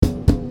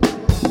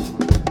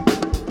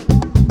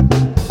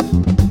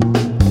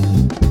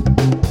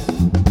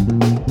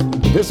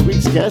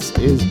guest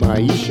is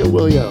Myesha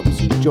WIlliams,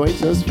 who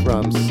joins us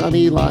from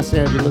sunny Los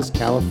Angeles,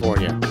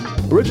 California.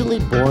 Originally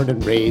born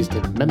and raised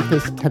in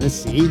Memphis,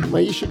 Tennessee,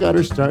 Myesha got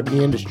her start in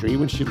the industry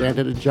when she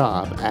landed a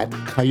job at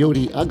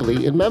Coyote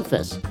Ugly in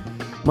Memphis.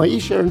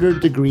 Myesha earned her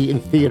degree in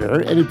theater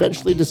and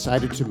eventually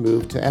decided to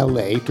move to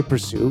LA to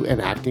pursue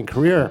an acting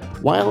career.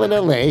 While in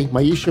LA,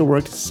 Myesha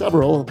worked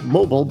several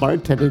mobile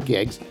bartending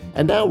gigs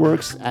and now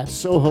works at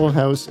Soho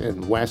House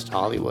in West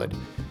Hollywood.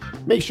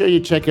 Make sure you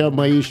check out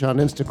Myesha on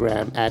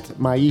Instagram at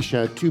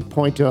Myesha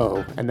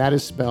 2.0, and that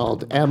is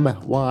spelled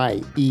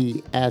Myesha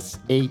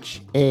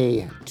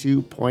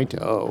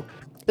 2.0.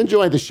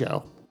 Enjoy the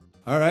show.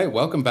 All right,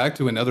 welcome back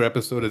to another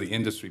episode of the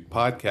Industry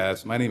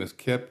Podcast. My name is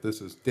Kip.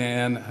 This is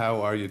Dan. How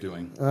are you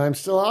doing? I'm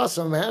still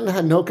awesome,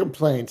 man. No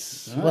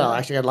complaints. Well,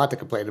 actually, I had a lot to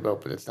complain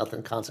about, but it's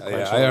nothing consequential.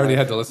 Yeah, I already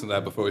had to listen to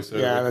that before we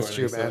started recording. That's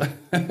true, man.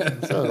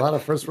 So a lot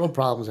of first world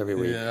problems every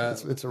week. Yeah.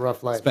 It's a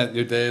rough life. Spent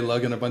your day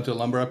lugging a bunch of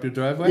lumber up your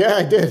driveway? Yeah,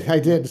 I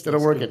did instead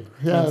of working.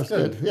 Good. Yeah, it's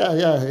good.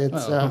 Yeah.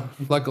 It's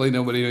luckily,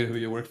 nobody who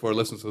you work for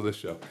listens to this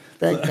show.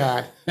 Thank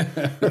God.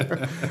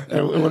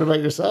 And what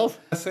about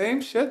yourself?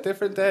 Same shit,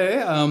 different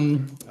day.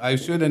 I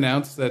should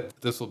announce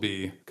that this will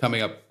be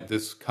coming up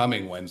this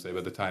coming Wednesday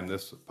by the time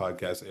this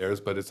podcast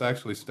airs, but it's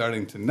actually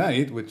starting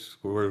tonight, which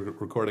we're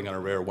recording on a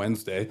rare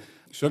Wednesday.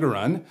 Sugar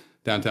Run,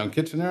 downtown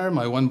Kitchener.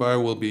 My One Bar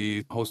will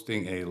be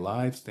hosting a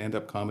live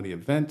stand-up comedy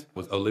event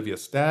with Olivia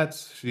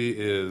Stats. She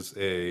is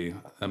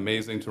an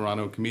amazing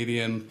Toronto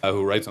comedian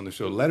who writes on the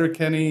show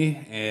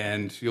Letterkenny,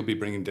 and she'll be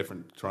bringing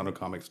different Toronto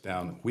comics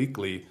down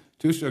weekly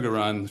to Sugar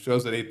Run. The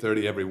show's at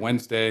 8:30 every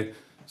Wednesday.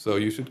 So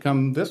you should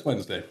come this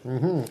Wednesday.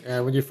 Mm-hmm.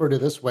 And when you refer to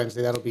this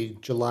Wednesday, that'll be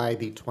July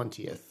the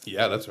 20th.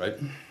 Yeah, that's right.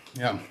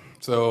 Yeah.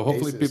 So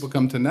hopefully people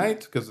come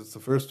tonight because it's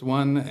the first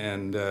one.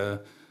 And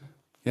but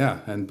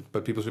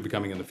people should be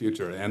coming in the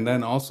future. And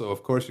then also,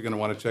 of course, you're going to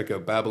want to check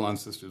out Babylon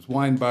Sisters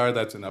Wine Bar.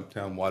 That's in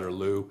Uptown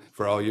Waterloo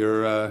for all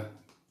your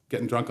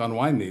getting drunk on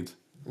wine needs.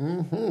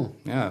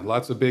 Mm-hmm. Yeah,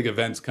 lots of big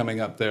events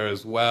coming up there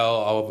as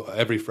well.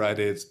 Every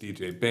Friday it's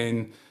DJ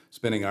Bing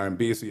spinning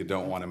R&B, so you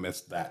don't want to miss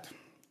that.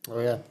 Oh,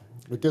 yeah.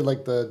 We did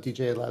like the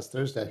DJ last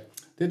Thursday.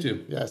 Did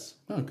you? Yes.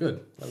 Oh,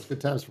 good. That was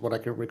good times from what I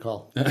can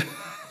recall.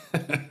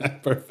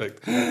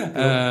 Perfect.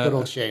 Good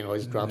old Shane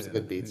always drops the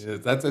good beats. Yeah,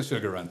 that's a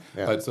Sugar Run.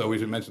 Yeah. But so we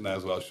should mention that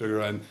as well. Sugar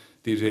Run,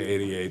 DJ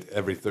 88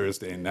 every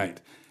Thursday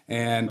night.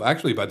 And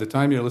actually, by the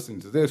time you're listening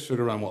to this,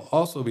 Sugar Run will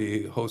also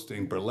be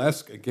hosting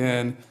Burlesque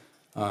again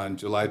on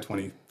July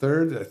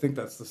 23rd. I think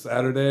that's the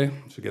Saturday.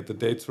 Should get the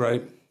dates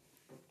right.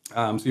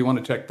 So you want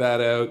to check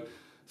that out.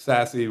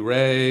 Sassy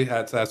Ray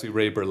at Sassy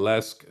Ray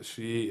Burlesque.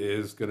 She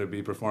is going to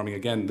be performing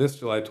again this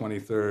July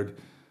 23rd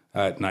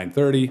at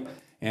 9:30.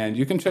 And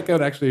you can check out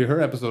actually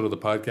her episode of the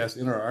podcast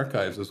in our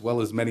archives, as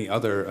well as many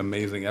other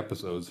amazing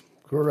episodes.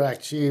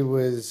 Correct. She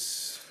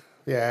was,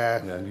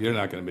 Yeah, you're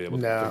not going to be able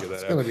to figure that out.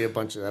 It's going to be a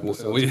bunch of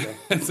episodes.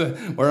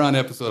 We're on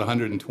episode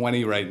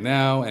 120 right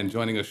now, and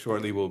joining us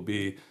shortly will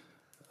be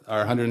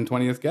our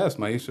 120th guest,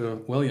 Myesha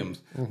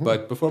WIlliams. Mm-hmm.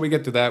 But before we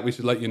get to that, we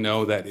should let you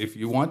know that if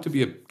you want to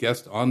be a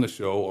guest on the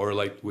show or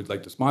would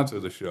like to sponsor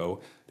the show,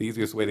 the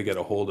easiest way to get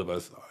a hold of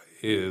us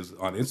is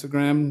on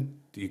Instagram.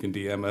 You can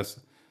DM us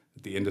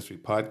at The Industry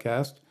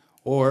Podcast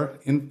or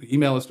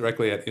email us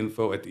directly at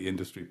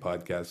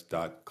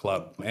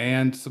info@theindustrypodcast.club.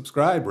 And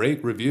subscribe,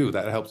 rate, review.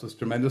 That helps us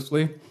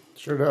tremendously.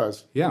 Sure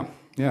does. Yeah,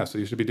 so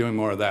you should be doing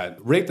more of that.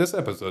 Rate this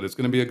episode. It's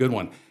going to be a good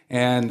one.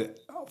 And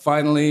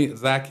finally,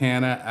 Zach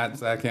Hanna at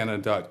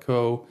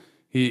zachhanna.co.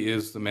 He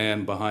is the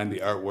man behind the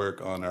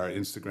artwork on our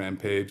Instagram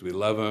page. We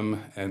love him,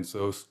 and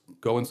so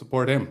go and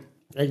support him.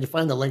 And you can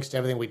find the links to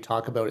everything we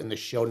talk about in the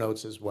show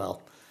notes as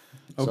well.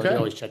 So you can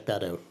always check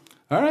that out.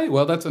 All right,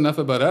 well, that's enough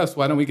about us.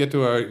 Why don't we get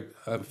to our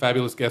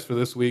fabulous guest for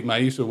this week,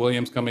 Myesha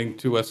WIlliams, coming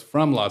to us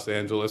from Los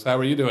Angeles. How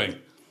are you doing?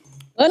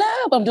 What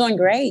up? I'm doing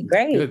great.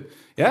 Good.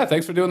 Yeah,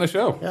 thanks for doing the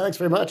show. Yeah, thanks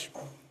very much.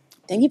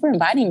 Thank you for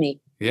inviting me.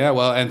 Yeah,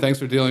 well, and thanks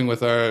for dealing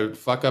with our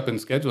fuck up in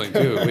scheduling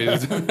too.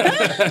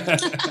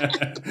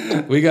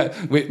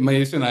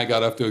 Myesha and I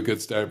got off to a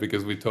good start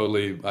because I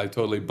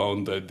totally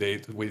boned the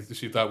date.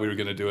 She thought we were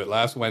going to do it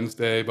last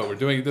Wednesday, but we're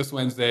doing it this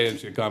Wednesday, and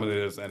she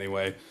accommodated us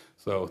anyway.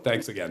 So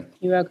thanks again.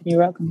 You're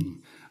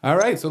welcome. All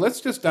right, so let's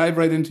just dive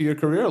right into your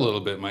career a little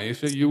bit,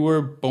 Myesha. You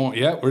were born.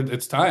 Yeah,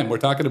 it's time. We're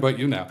talking about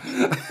you now.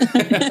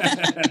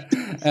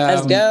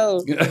 Let's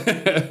go.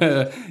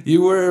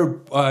 You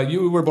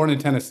were born in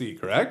Tennessee,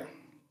 correct?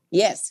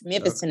 Yes,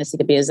 Memphis, Tennessee,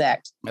 to be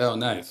exact. Oh,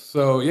 nice.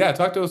 So, yeah,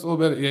 talk to us a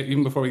little bit,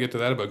 even before we get to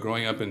that, about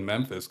growing up in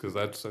Memphis, because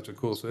that's such a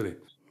cool city.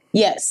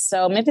 Yes,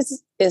 so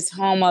Memphis is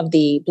home of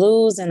the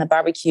blues and the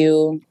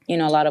barbecue, a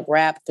lot of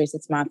rap, 3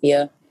 6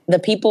 Mafia. The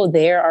people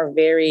there are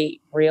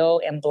very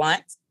real and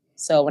blunt.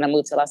 So when I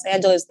moved to Los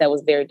Angeles, that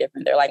was very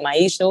different. They're like,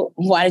 Myesha,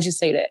 why did you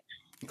say that?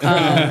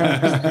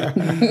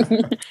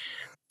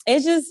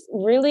 It's just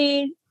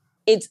really...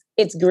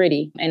 It's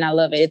gritty and I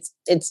love it.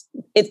 It's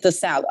the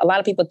South. A lot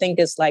of people think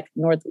it's like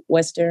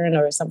Northwestern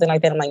or something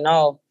like that. I'm like,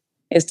 no,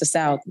 it's the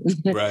South.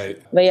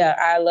 Right. But yeah,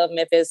 I love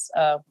Memphis.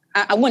 I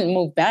wouldn't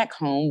move back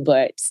home,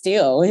 but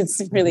still,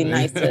 it's really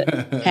nice to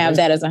have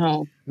that as a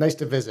home. Nice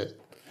to visit.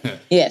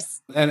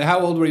 Yes. And how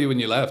old were you when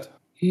you left?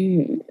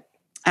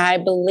 I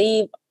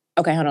believe,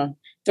 okay, hold on.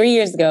 3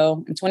 years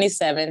ago, I'm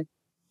 27.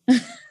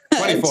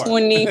 24.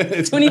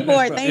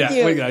 24, thank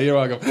you. You're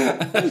welcome.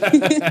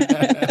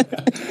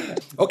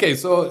 Okay,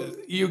 so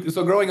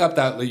growing up,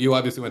 that you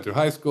obviously went through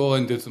high school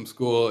and did some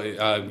school.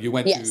 You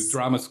went to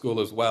drama school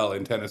as well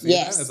in Tennessee.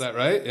 Yes. Then, is that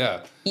right?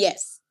 Yeah.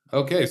 Yes.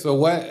 Okay,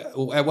 so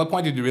at what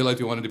point did you realize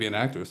you wanted to be an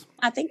actress?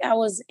 I think I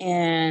was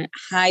in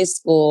high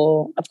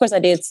school. Of course, I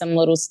did some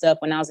little stuff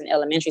when I was in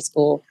elementary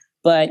school.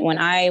 But when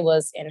I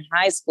was in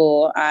high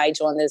school, I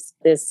joined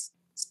this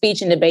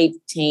speech and debate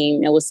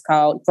team. It was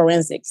called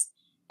Forensics.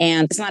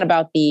 And it's not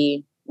about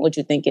what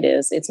you think it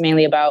is. It's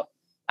mainly about,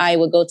 I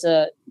would go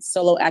to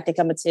solo acting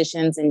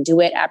competitions and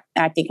duet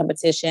acting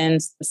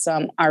competitions.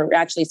 Some are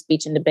actually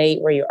speech and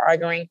debate where you're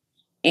arguing.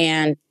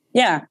 And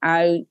yeah,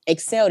 I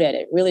excelled at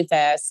it really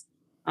fast.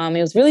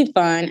 It was really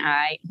fun.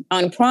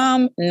 On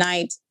prom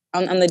night,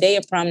 on the day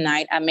of prom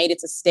night, I made it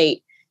to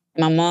state.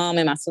 And my mom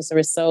and my sister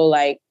were so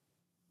like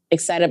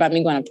excited about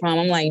me going to prom.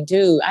 I'm like,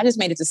 dude, I just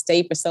made it to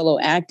state for solo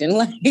acting.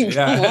 Like,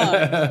 come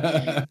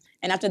on.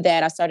 And after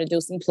that, I started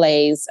doing some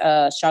plays.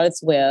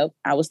 Charlotte's Web,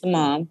 I was the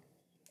mom.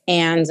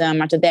 And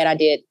after that, I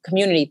did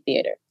community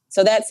theater.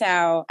 So that's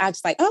how I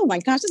was like, oh my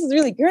gosh, this is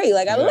really great.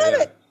 Like, I love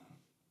it.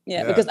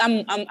 Yeah, because I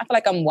feel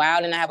like I'm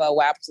wild and I have a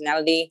wild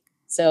personality.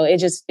 So it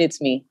just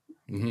fits me.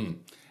 Mm-hmm.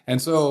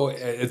 And so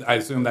I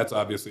assume that's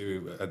obviously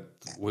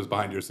was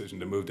behind your decision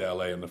to move to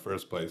LA in the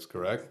first place,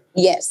 correct?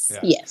 Yes, yeah.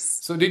 Yes.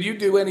 So did you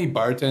do any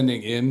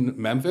bartending in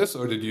Memphis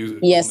or did you?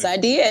 Yes, I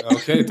did.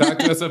 Okay, talk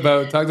to us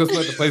about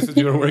the places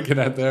you were working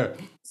at there.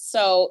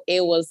 So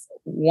it was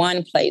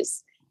one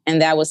place, and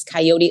that was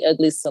Coyote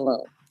Ugly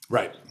Saloon.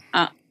 Right.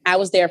 I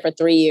was there for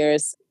 3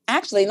 years.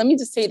 Actually, let me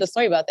just tell you the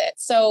story about that.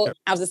 So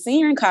I was a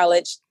senior in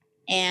college,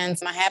 and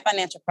I had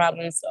financial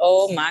problems.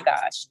 Oh my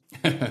gosh.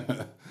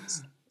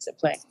 To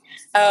play.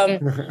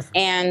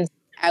 And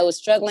I was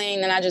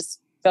struggling and I just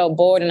felt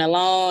bored and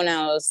alone.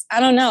 I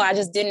don't know. I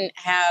just didn't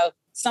have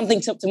something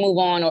to move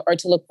on or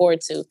to look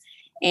forward to.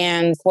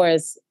 And of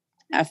course,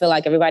 I feel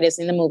like everybody has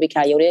seen the movie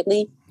Coyote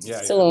Ugly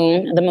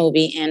Saloon, the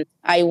movie. And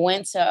I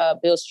went to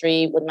Bill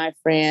Street with my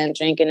friend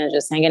drinking and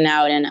just hanging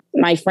out. And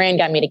my friend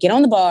got me to get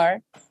on the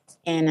bar.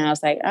 And I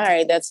was like, all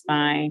right, that's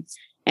fine.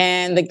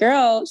 And the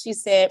girl, she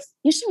said,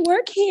 you should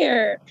work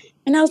here.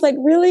 And I was like,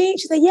 really?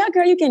 She said, yeah,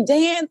 girl, you can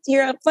dance.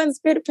 You're a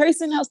fun-spirited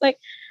person. I was like,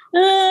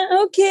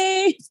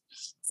 okay.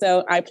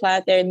 So I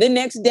applied there. The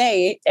next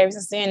day, ever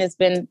since then, it's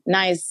been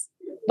nice.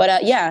 But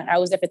I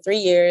was there for 3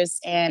 years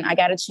and I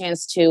got a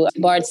chance to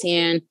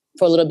bartend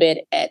for a little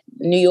bit at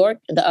New York,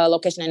 the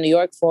location in New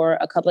York for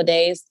a couple of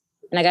days.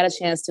 And I got a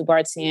chance to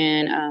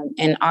bartend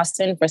in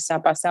Austin for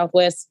South by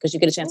Southwest because you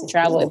get a chance to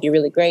travel if you're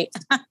really great.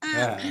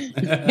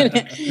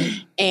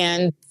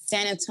 And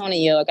San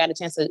Antonio, I got a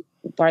chance to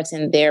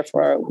bartend there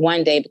for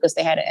one day because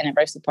they had an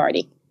anniversary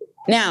party.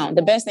 Now,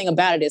 the best thing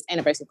about it is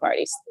anniversary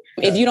parties.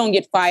 If you don't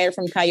get fired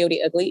from Coyote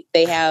Ugly,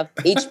 they have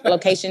each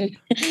location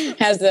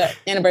has the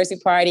anniversary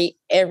party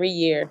every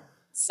year.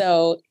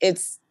 So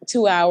it's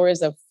 2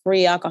 hours of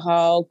free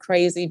alcohol,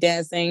 crazy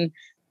dancing.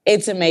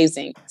 It's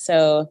amazing.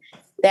 So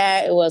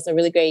that was a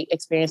really great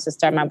experience to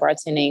start my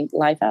bartending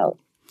life out.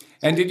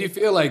 And did you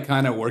feel like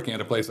kind of working at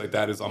a place like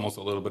that is almost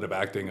a little bit of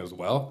acting as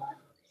well?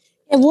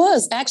 It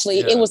was actually.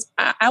 It was.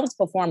 I was a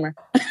performer.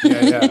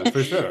 Yeah,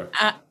 for sure.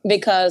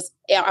 Because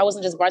I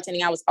wasn't just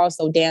bartending; I was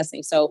also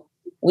dancing. So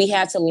we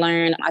had to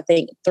learn, I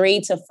think,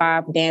 3 to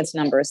 5 dance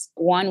numbers.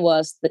 One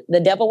was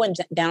 "The Devil Went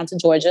Down to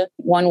Georgia."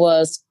 One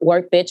was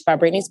 "Work Bitch" by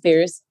Britney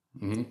Spears.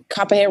 Mm-hmm.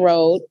 Copperhead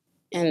Road,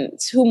 and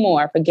 2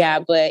 more. I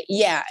forgot, but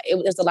yeah, it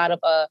was a lot of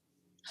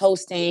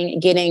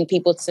hosting, getting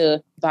people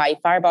to buy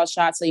fireball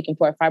shots so you can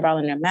pour a fireball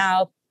in their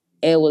mouth.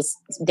 It was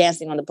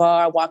dancing on the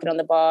bar, walking on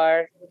the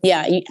bar.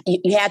 Yeah,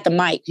 you had the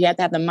mic. You had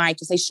to have the mic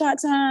to say shot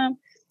time.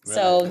 Right.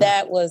 So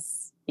that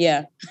was,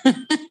 yeah. I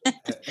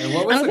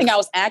don't think I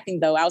was acting,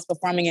 though. I was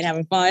performing and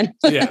having fun.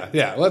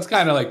 Yeah. Well, it's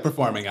kind of like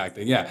performing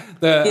acting. Yeah.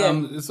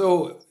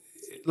 So,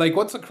 like,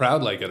 what's the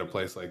crowd like at a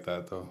place like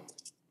that, though?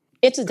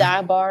 It's a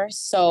dive bar.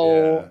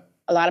 So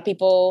a lot of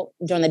people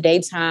during the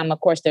daytime, of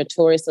course, they're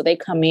tourists. So they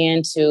come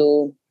in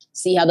to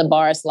see how the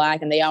bar is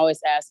like. And they always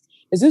ask,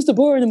 is this the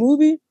bar in the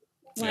movie?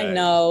 I'm like,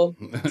 no.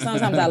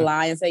 Sometimes I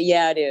lie and say,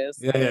 yeah, it is.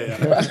 Yeah.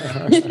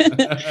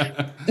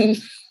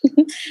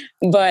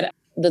 But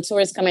the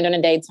tourists come in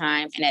during the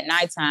daytime, and at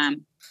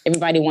nighttime,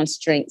 everybody wants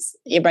drinks.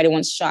 Everybody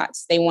wants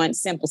shots. They want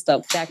simple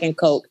stuff, Jack and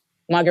Coke,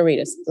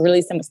 margaritas,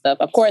 really simple stuff.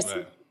 Of course,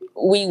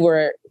 we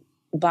were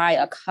by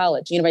a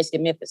college, University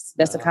of Memphis.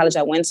 That's the college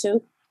I went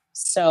to.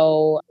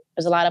 So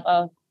there's a lot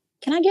of,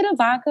 can I get a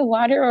vodka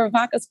water or a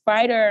vodka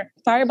Sprite or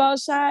fireball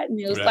shot? And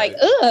it was like,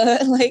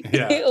 ugh, like,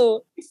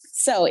 ew.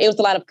 So it was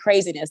a lot of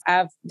craziness.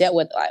 I've dealt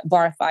with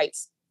bar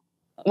fights.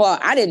 Well,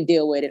 I didn't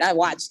deal with it. I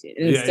watched it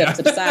and stepped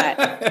to the side.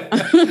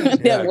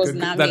 That was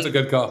not me. That's a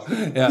good call.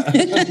 Yeah.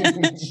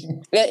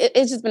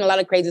 It's just been a lot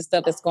of crazy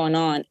stuff that's going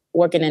on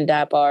working in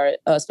that bar,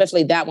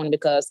 especially that one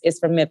because it's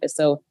from Memphis.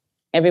 So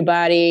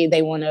everybody,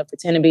 they want to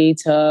pretend to be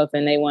tough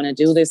and they want to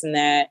do this and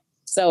that.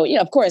 So,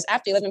 yeah, of course,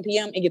 after 11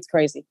 p.m., it gets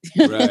crazy.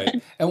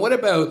 Right. And what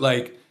about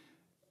like,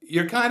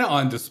 you're kind of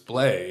on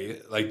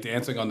display, like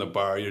dancing on the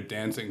bar. You're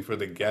dancing for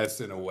the guests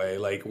in a way.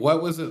 Like,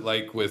 what was it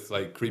like with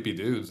like creepy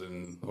dudes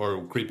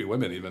or creepy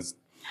women even?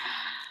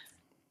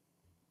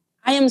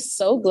 I am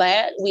so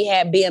glad we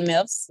had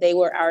BMFs. They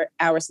were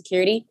our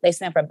security. They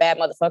stand for bad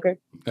motherfucker.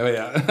 Oh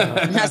yeah.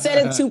 I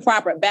said it too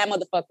proper, bad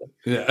motherfucker.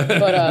 Yeah.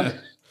 But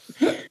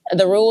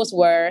the rules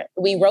were,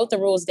 we wrote the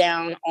rules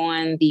down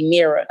on the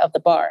mirror of the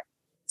bar,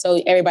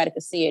 so everybody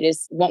could see it.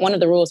 Is one of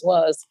the rules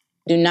was,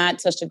 do not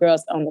touch the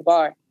girls on the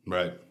bar.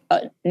 Right.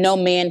 No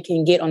man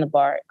can get on the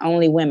bar.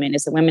 Only women.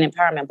 It's a women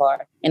empowerment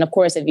bar. And of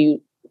course,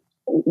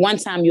 one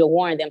time you'll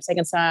warn them,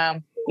 second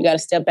time you got to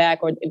step back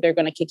or they're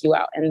going to kick you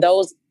out. And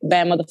those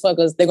bad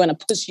motherfuckers, they're going to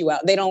push you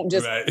out. They don't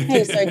just, right.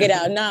 Hey, sir, get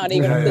out. No,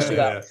 they're going to push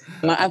you out.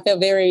 I feel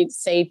very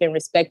safe and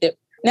respected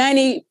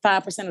 95%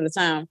 of the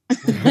time.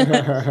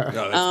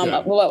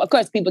 No, well, of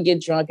course, people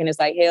get drunk and it's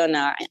like, hell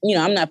nah.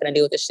 I'm not going to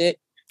deal with this shit.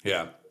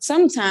 Yeah.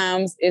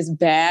 Sometimes it's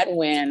bad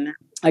when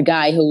a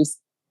guy who's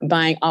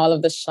buying all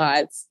of the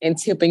shots and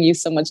tipping you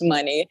so much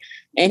money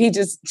and he's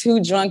just too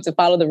drunk to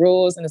follow the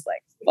rules. And it's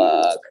like,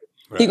 fuck.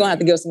 Right. He's going to have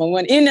to give some more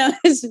money.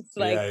 It's just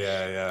like,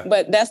 yeah.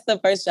 But that's the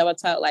first job I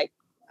taught. Like,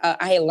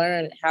 I had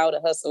learned how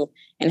to hustle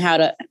and how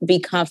to be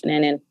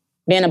confident. And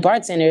being a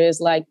bartender is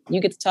like,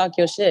 you get to talk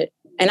your shit.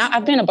 And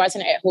I've been a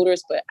bartender at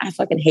Hooters, but I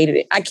fucking hated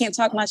it. I can't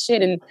talk my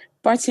shit and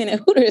bartend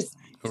at Hooters.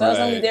 So I was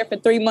only there for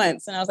 3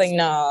 months. And I was like,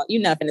 no,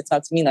 you're not going to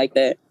talk to me like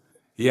that.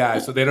 Yeah,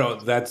 so they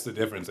don't. That's the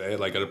difference, eh?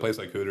 Like at a place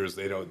like Hooters,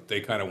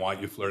 they kind of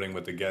want you flirting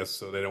with the guests,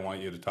 so they don't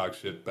want you to talk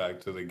shit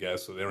back to the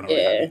guests, so they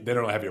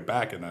don't have your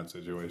back in that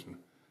situation.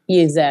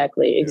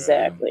 Exactly.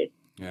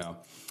 Yeah.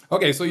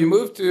 Okay, so you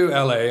moved to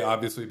LA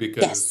obviously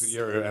because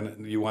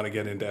you want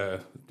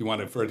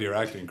to further your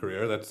acting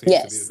career. That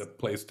seems to be the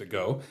place to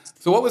go.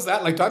 So what was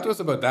that like? Talk to us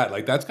about that.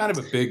 Like that's kind of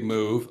a big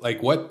move.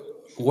 Like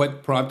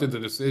what prompted the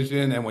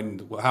decision,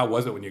 and how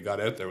was it when you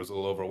got out there? Was it a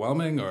little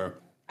overwhelming or?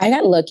 I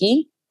got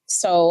lucky.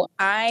 So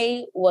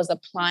I was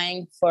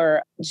applying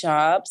for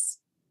jobs.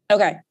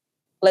 Okay,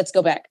 let's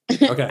go back.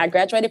 Okay. I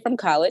graduated from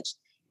college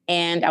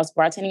and I was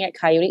bartending at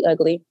Coyote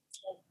Ugly.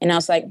 And I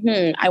was like,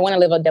 I want to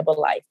live a double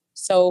life.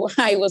 So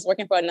I was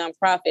working for a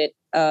nonprofit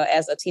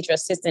as a teacher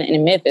assistant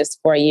in Memphis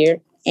for a year.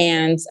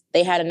 And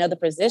they had another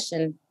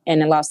position in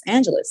Los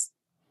Angeles.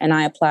 And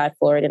I applied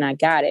for it and I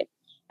got it.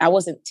 I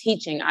wasn't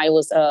teaching. I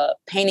was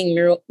painting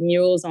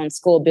murals on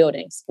school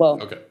buildings. Well,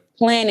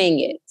 planning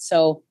it.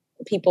 So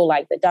people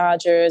like the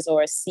Dodgers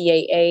or a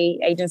CAA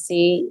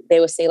agency,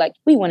 they would say like,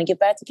 we want to get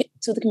back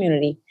to the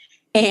community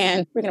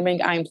and we're going to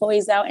bring our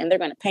employees out and they're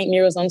going to paint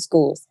murals on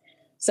schools.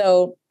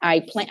 So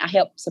I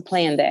helped to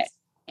plan that.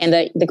 And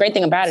the great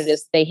thing about it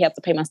is they helped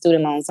to pay my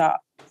student loans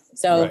off.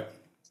 So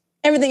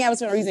everything happens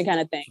for a reason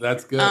kind of thing.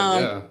 That's good,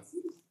 yeah.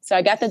 So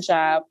I got the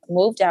job,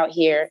 moved out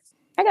here.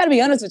 I got to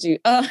be honest with you.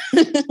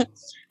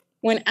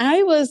 When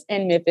I was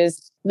in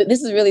Memphis,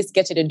 this is really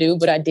sketchy to do,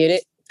 but I did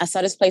it. I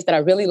saw this place that I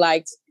really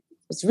liked.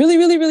 It's really,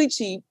 really, really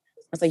cheap.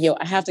 I was like, yo,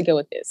 I have to go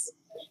with this.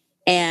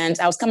 And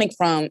I was coming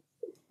from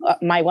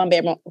my one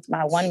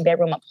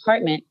bedroom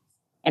apartment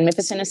in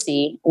Memphis,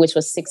 Tennessee, which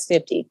was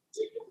 $650.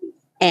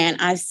 And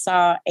I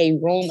saw a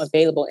room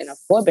available in a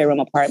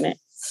 4-bedroom apartment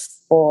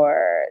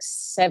for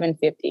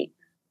 $750.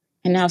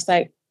 And I was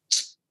like,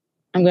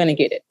 I'm going to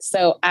get it.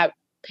 So I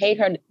paid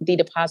her the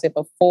deposit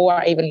before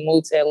I even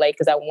moved to LA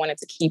because I wanted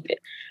to keep it.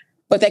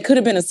 But that could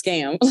have been a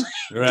scam.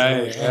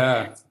 Right,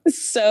 yeah.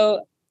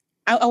 So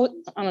I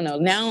don't know.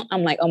 Now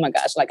I'm like, oh my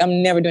gosh, like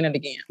I'm never doing it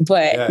again.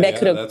 But that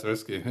could have. That's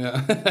risky.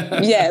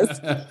 Yeah.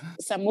 Yes.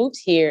 So I moved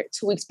here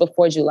 2 weeks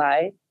before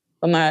July,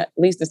 but my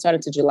lease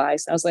started to July.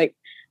 So I was like,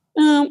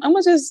 I'm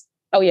gonna just.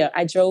 Oh yeah,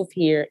 I drove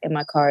here in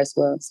my car as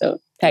well. So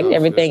packed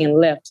everything and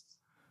left.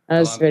 I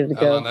was ready to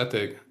go. How long did that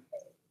take?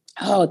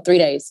 Oh, 3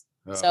 days.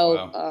 Oh,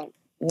 wow.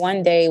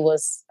 One day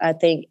was I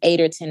think 8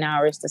 or 10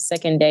 hours. The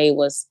second day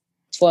was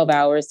 12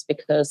 hours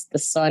because the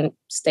sun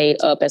stayed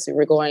up as we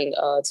were going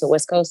to the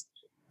West Coast.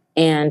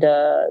 And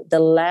the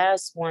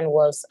last one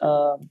was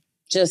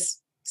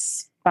just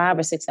 5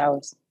 or 6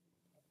 hours.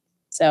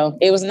 So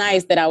it was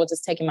nice that I was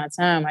just taking my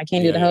time. I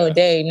can't do the whole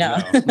day. No.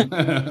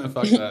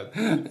 Fuck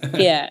that.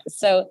 Yeah.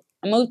 So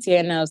I moved here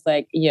and I was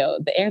like, yo,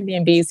 the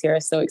Airbnbs here are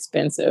so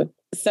expensive.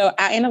 So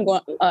I ended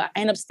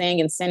up staying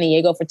in San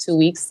Diego for 2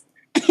 weeks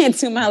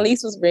until my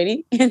lease was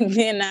ready. And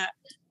then I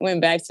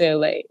went back to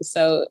LA.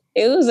 So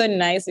it was a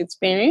nice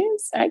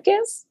experience, I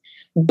guess.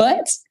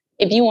 But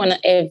if you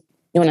want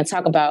to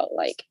talk about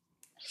like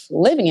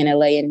living in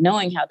LA and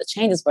knowing how the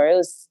changes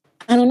were,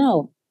 I don't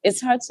know.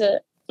 It's hard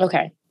to,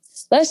 okay.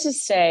 Let's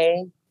just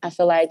say, I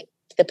feel like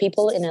the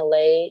people in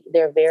LA,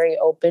 they're very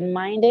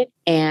open-minded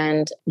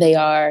and they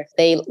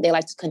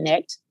like to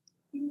connect.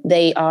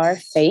 They are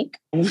fake.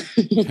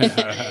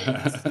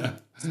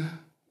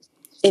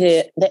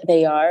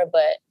 They are,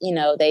 but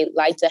they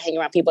like to hang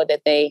around people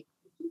that they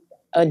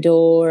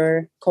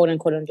adore, quote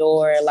unquote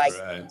adore, like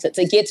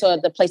to get to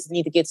the places they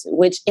need to get to,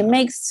 which it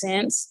makes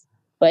sense.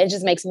 but it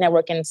just makes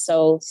networking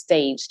so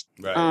staged.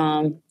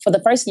 Right. For the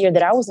first year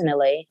that I was in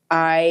LA,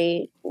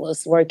 I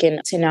was working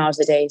 10 hours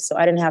a day. So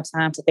I didn't have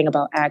time to think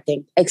about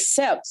acting,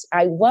 except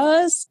I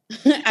was,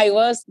 I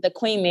was the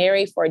Queen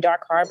Mary for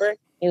Dark Harbor.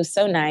 It was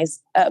so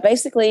nice.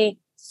 Basically,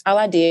 all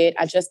I did,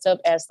 I dressed up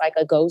as like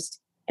a ghost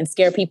and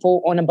scared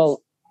people on a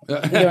boat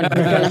during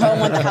the whole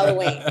month of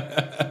Halloween.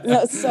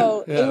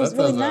 So Yeah, it was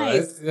really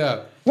nice. Right.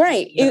 Yeah.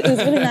 Right. It was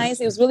really nice.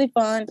 It was really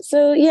fun.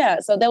 So yeah,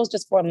 so that was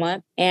just for a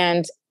month.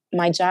 And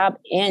my job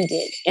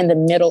ended in the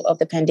middle of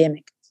the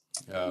pandemic.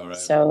 Oh, right.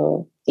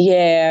 So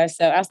yeah,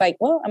 so I was like,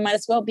 well, I might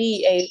as well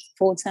be a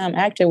full-time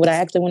actor, what I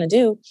actually want to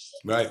do.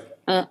 Right.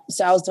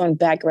 So I was doing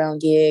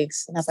background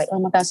gigs and I was like, oh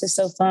my gosh, it's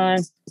so fun.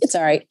 It's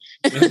all right.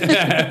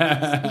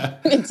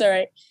 It's all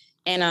right.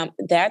 And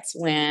that's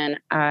when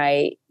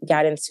I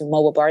got into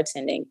mobile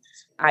bartending.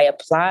 I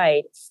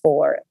applied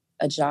for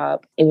a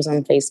job. It was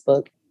on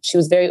Facebook. She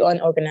was very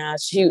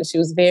unorganized. She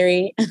was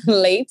very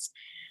late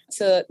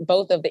to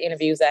both of the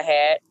interviews I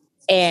had.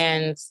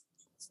 And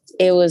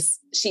it was,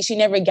 she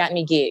never got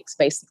me gigs,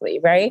 basically,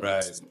 right?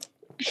 Right.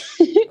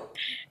 It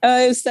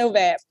was so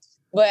bad.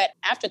 But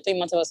after 3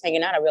 months of us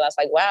hanging out, I realized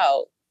like,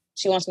 wow,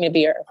 she wants me to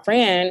be her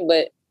friend,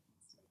 but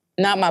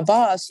not my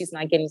boss. She's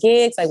not getting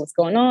gigs. Like, what's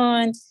going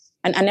on?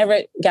 And I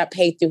never got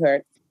paid through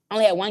her. I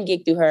only had one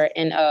gig through her.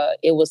 And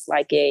it was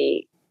like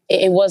it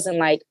wasn't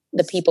like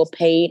the people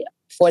paid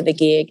for the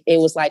gig. It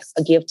was like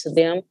a gift to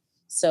them.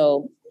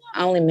 So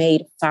I only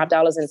made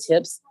 $5 in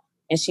tips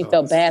and she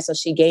felt bad. So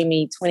she gave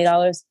me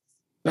 $20.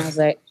 And I was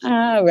like,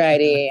 all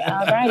righty.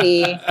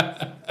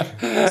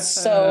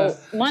 So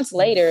months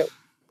later,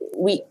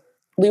 we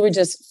were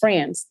just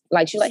friends.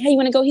 Like, she was like, hey, you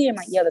want to go here? I'm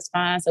like, yeah, that's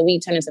fine. So we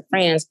turned into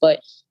friends, but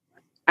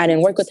I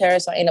didn't work with her.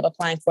 So I ended up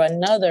applying for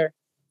another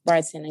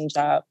bartending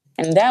job.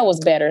 And that was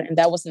better. And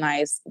that was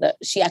nice.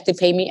 She actually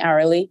paid me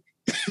hourly.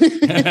 A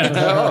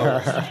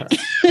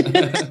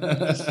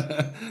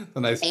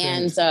nice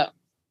and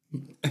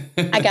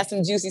I got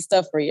some juicy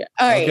stuff for you.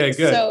 All right. Okay,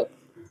 good.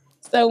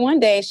 So one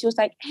day she was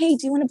like, hey,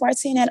 do you want to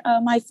bartend at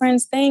my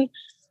friend's thing? And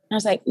I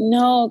was like,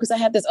 no, because I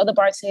have this other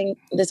bartending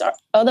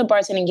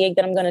gig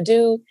that I'm going to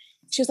do.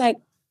 She was like,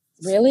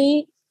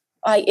 really?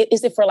 Like,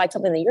 is it for like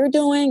something that you're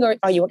doing, or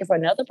are you working for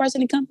another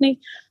bartending company?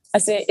 I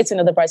said, it's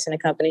another bartending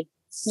company.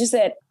 She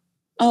said,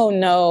 oh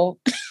no.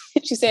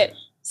 She said,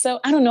 so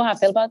I don't know how I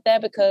feel about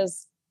that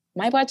because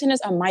my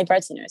bartenders are my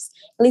bartenders.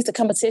 At least the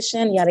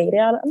competition, yada, yada,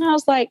 yada. And I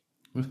was like,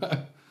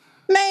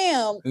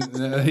 ma'am,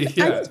 are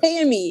you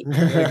paying me?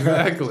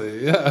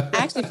 Exactly. Yeah. I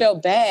actually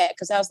felt bad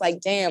because I was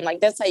like, damn, like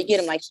that's how you get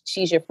them. Like,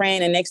 she's your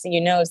friend. And next thing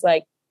you know, it's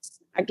like,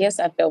 I guess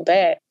I felt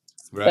bad.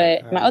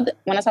 Right. But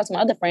when I talked to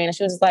my other friend,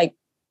 she was just like,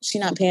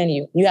 she's not paying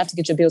you. You have to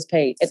get your bills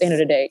paid at the end of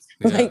the day.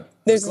 Yeah. Like,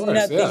 there's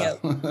nothing else.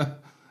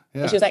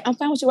 Yeah. And she was like, I'm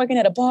fine with you working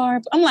at a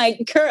bar. I'm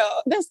like,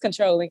 girl, that's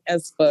controlling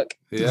as fuck.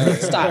 Yeah.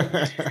 Stop.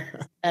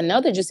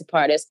 Another juicy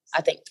part is,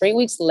 I think 3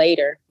 weeks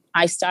later,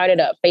 I started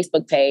a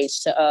Facebook page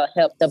to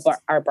help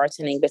our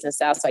bartending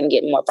business out so I can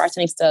get more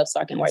bartending stuff so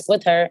I can work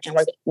with her and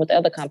work with the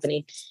other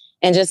company.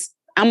 And just,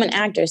 I'm an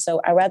actor,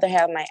 so I'd rather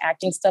have my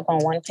acting stuff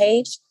on one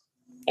page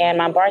and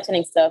my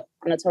bartending stuff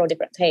on a total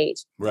different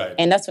page. Right.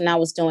 And that's when I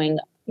was doing,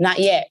 not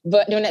yet,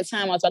 but during that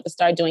time I was about to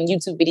start doing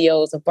YouTube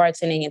videos of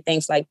bartending and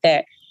things like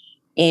that.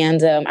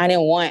 And I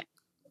didn't want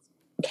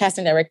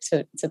casting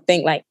director to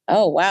think like,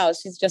 oh, wow,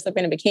 she's just up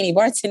in a bikini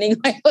bartending.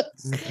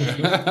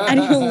 I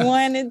didn't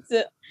want it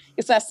to.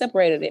 So I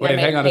separated it. Wait,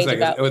 hang on a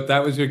second.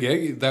 That was your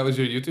gig? That was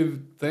your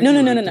YouTube thing? No.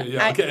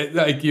 Yeah, okay.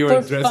 Like you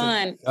were dressing.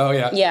 Fun. Oh,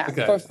 yeah. Yeah,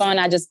 okay. For fun,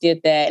 I just did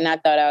that. And I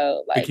thought I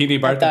would like...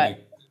 Bikini bartending.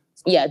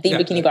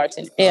 Bikini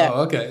bartending. Yeah.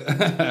 Oh,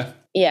 okay.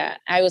 Yeah,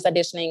 I was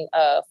auditioning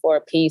for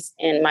a piece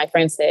and my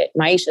friend said,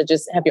 Myesha,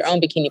 just have your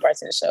own bikini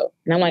bartending show.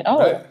 And I'm like, oh.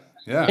 Right.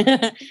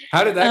 Yeah.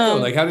 How did that go?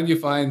 Like, how did you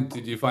find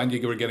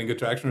you were getting good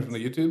traction from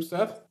the YouTube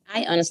stuff?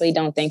 I honestly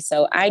don't think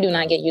so. I do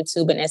not get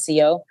YouTube and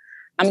SEO.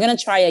 I'm going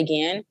to try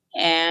again.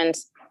 And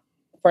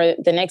for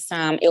the next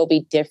time, it'll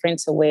be different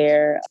to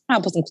where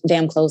I'll put some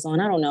damn clothes on.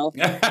 I don't know.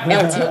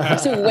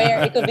 to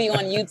where it could be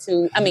on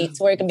YouTube.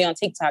 To where it can be on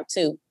TikTok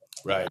too.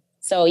 Right.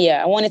 So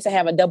yeah, I wanted to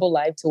have a double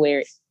life to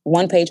where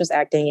one page was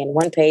acting and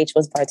one page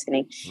was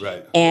bartending.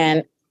 Right.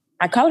 And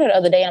I called her the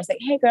other day and I was like,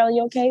 hey girl,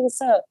 you okay?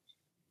 What's up?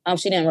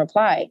 She didn't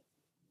reply.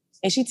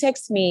 And she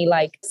texted me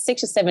like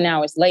 6 or 7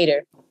 hours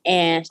later.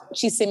 And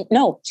she sent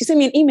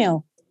me an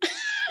email.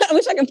 I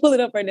wish I can pull it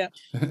up right now.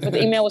 But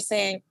the email was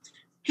saying,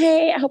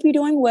 hey, I hope you're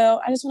doing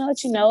well. I just want to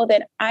let you know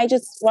that I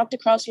just walked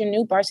across your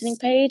new bartending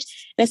page.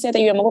 And it said that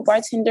you're a mobile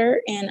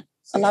bartender in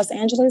Los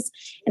Angeles.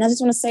 And I just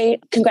want to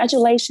say,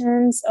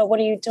 congratulations. What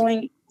are you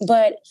doing?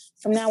 But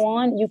from now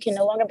on, you can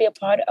no longer be a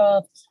part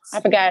of,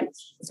 I forgot,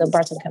 it's a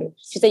bartending company.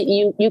 She said,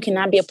 you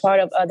cannot be a part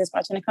of this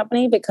bartending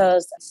company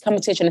because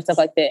competition and stuff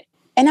like that.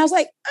 And I was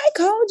like, I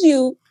called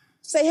you,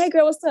 say, hey,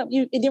 girl, what's up?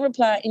 You didn't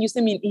reply, and you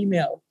sent me an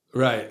email.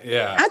 Right,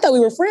 yeah. I thought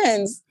we were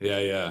friends.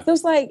 Yeah. So it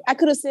was like, I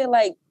could have said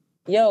like,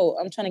 yo,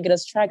 I'm trying to get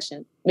us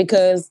traction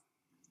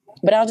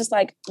but I was just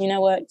like, you know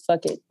what?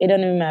 Fuck it. It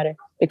doesn't even matter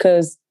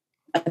because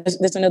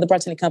there's another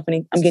bartending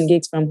company I'm getting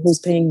gigs from who's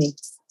paying me.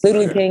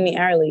 literally paying me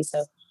hourly.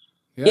 So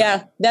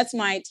yeah, that's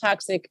my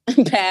toxic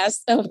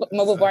past of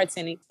mobile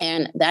bartending.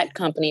 And that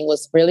company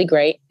was really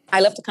great.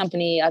 I left the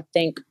company, I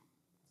think,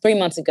 3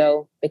 months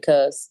ago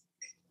because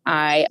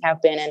I have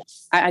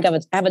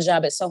a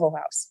job at Soho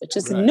House, which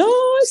is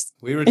nice.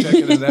 We were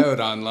checking it out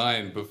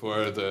online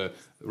before the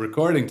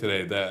recording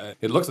today.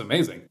 It looks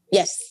amazing.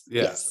 Yes.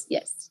 Yeah.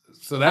 Yes.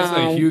 So that's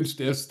a huge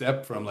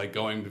step from like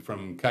going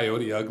from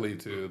Coyote Ugly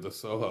to the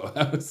Soho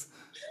House.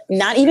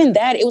 Not even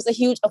that. It was a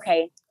huge,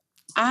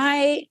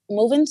 I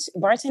moved into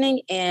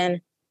bartending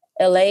in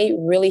LA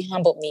really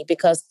humbled me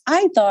because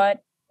I thought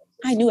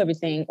I knew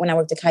everything when I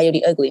worked at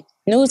Coyote Ugly.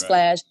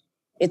 Newsflash,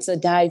 it's a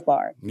dive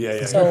bar.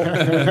 Yeah. So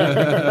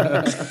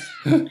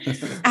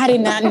I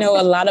did not know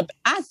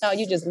I thought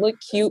you just look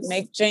cute,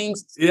 make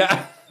drinks.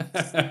 Yeah.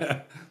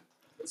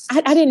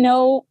 I didn't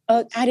know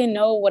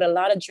what a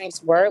lot of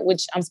drinks were,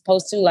 which I'm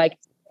supposed to like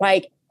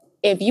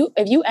if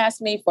you ask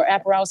me for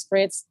Aperol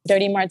Spritz,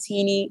 Dirty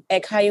Martini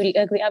at Coyote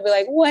Ugly, I'd be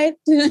like, what?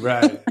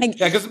 Right.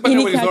 Because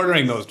nobody's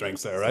ordering those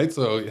drinks there, right?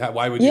 So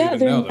why would you even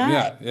know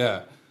them?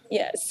 Yeah.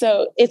 Yeah.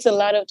 So it's a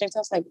lot of drinks. I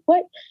was like,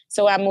 what?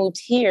 So I moved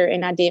here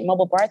and I did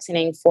mobile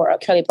bartending for a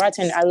Curly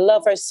bartender. I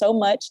love her so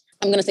much.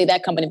 I'm going to say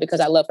that company because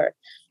I love her.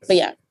 But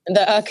yeah,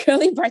 the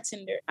Curly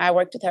bartender, I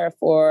worked with her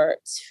for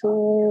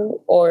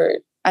 2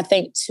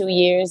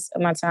 years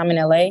of my time in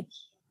LA.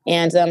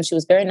 And she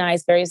was very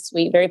nice, very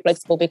sweet, very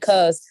flexible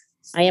because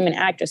I am an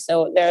actor.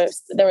 So there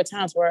were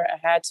times where I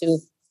had to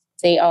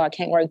say, I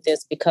can't work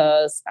this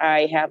because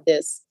I have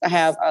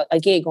a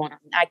gig going on,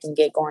 an acting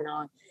gig going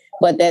on.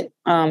 But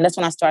that's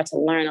when I started to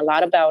learn a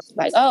lot about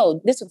like,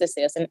 this is what this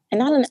is. And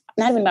not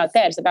even about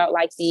that. It's about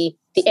like the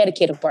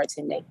etiquette of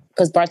bartending.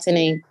 Because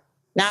bartending,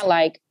 not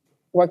like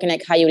working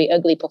at Coyote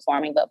Ugly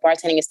performing, but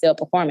bartending is still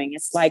performing.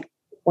 It's like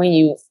when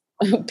you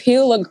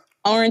peel an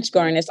orange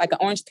garnish, like an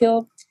orange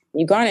peel,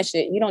 you garnish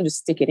it, you don't just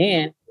stick it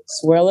in,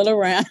 swirl it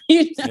around.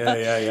 You know?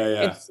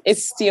 Yeah.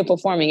 It's still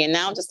performing. And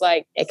now I'm just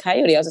like, at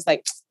Coyote, I was just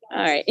like, all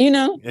right,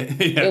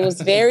 It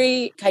was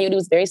Coyote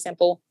was very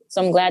simple.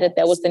 So I'm glad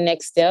that was the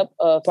next step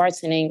of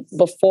bartending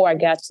before I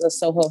got to the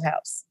Soho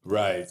House.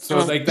 Right. So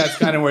like that's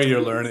kind of where you're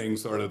learning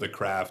sort of the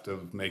craft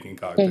of making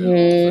cocktails.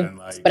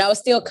 Mm-hmm. And but I was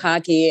still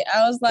cocky.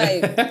 I was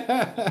like,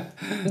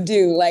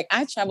 dude, like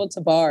I traveled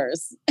to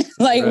bars.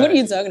 Like, what are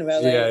you talking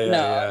about? Like,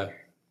 Yeah.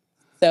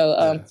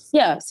 So,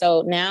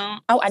 So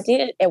now,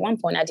 at one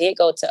point, I did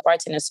go to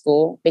bartending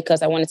school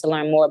because I wanted to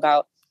learn more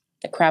about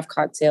the craft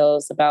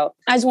cocktails. I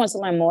just wanted to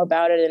learn more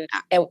about it.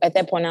 And at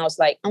that point, I was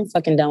like, I'm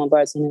fucking done with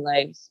bartending.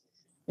 Like,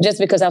 just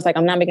because I was like,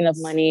 I'm not making enough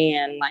money.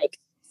 And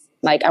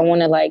like, I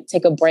want to like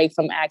take a break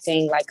from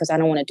acting, like, cause I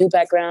don't want to do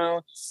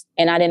background.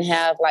 And I didn't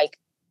have like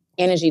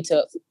energy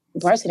to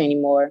bartend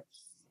anymore.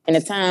 And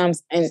at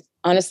times, and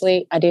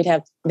honestly,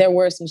 there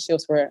were some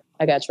shifts where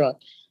I got drunk.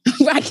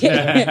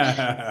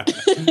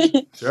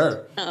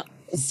 Sure.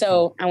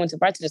 So I went to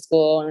bartender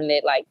school and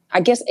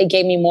I guess it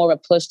gave me more of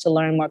a push to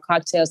learn more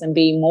cocktails and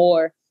be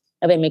more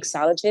of a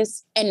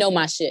mixologist and know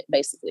my shit,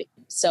 basically.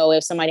 So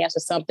if somebody asks for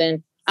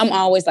something, I'm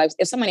always like,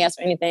 if somebody asks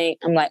for anything,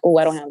 I'm like,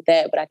 I don't have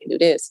that, but I can do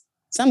this.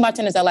 Some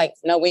bartenders are like,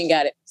 no, we ain't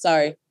got it.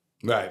 Sorry.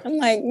 Right. I'm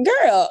like,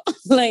 girl,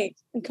 like,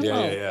 come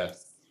on. Yeah.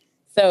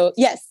 So,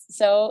 yes.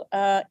 So,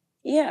 so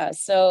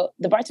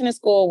the bartender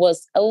school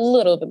was a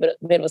little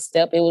bit of a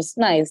step. It was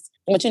nice.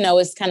 But,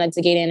 it's kind of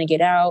to get in and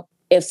get out.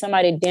 If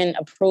somebody didn't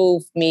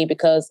approve me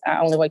because I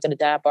only worked at a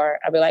dive bar,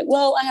 I'd be like,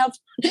 well, I have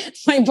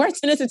my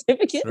bartender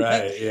certificate.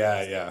 Right.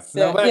 Yeah. So,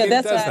 no, but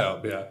that's it does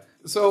help. Yeah.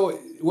 So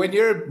when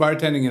you're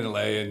bartending in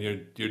LA and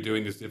you're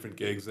doing these different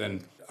gigs,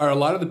 then are a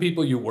lot of the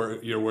people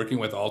you're working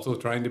with also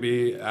trying to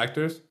be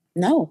actors?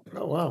 No.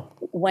 Oh, wow.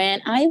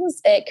 When I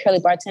was at Curly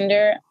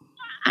Bartender,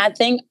 I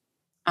think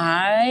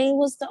I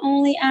was the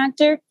only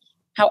actor.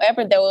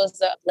 However, there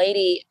was a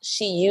lady,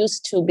 she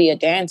used to be a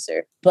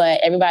dancer, but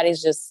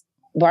everybody's just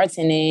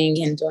bartending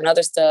and doing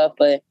other stuff.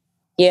 But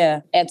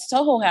yeah, at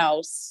Soho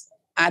House,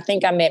 I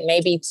think I met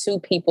maybe 2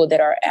 people that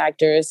are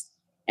actors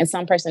and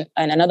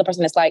another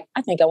person that's like,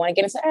 I think I want to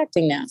get into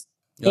acting now.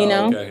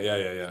 Okay.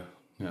 Yeah.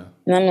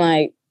 And I'm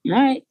like, all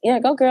right, yeah,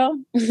 go girl.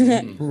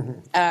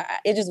 Mm-hmm.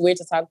 It's just weird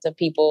to talk to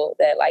people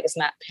that like it's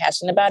not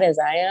passionate about it as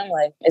I am.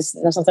 Like it's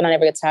not something I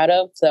never get tired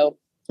of. So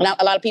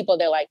a lot of people,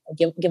 they're like,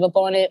 give up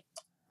on it.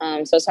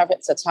 So it's hard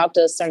to talk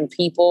to certain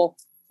people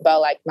about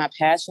like my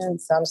passion.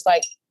 So I'm just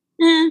like,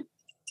 or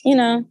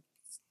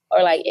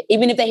like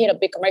even if they hit a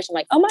big commercial, I'm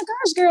like, oh my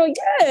gosh, girl,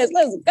 yes,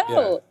 let's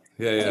go.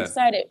 Yeah. I'm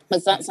excited.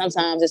 But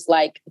sometimes it's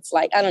like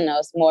I don't know.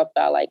 It's more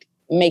about like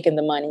making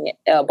the money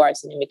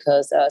bartending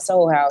because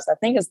Soho House, I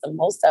think it's the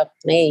most I've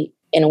made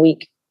in a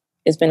week.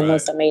 It's been the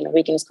most I've made in a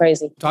week, and it's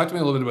crazy. Talk to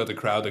me a little bit about the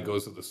crowd that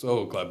goes to the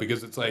Soho Club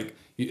because it's like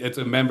it's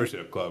a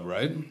membership club,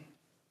 right?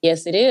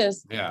 Yes, it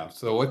is. Yeah.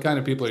 So what kind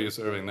of people are you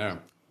serving there?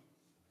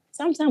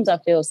 Sometimes I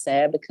feel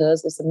sad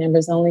because it's a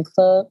members only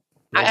club.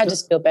 I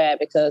just feel bad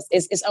because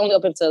it's only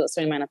open to a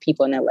certain amount of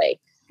people in LA.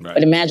 Right.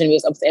 But imagine if it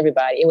was up to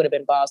everybody, it would have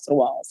been balls to the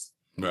walls.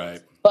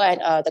 Right. But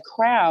the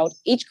crowd,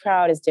 each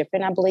crowd is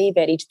different, I believe,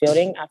 at each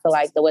building. I feel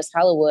like the West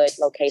Hollywood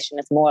location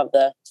is more of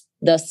the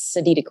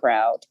sedated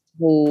crowd.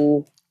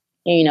 who,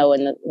 and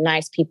the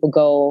nice people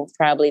go,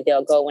 probably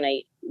they'll go when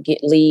they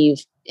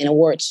leave an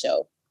award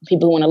show.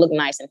 People who want to look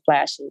nice and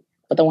flashy.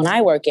 But the one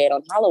I work at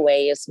on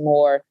Holloway is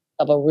more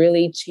of a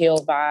really chill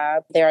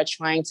vibe. They are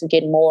trying to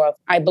get more of,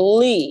 I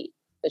believe,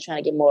 they're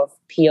trying to get more of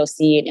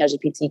POC and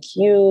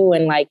LGBTQ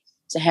and like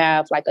to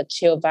have like a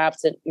chill vibe.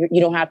 So you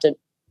don't have to,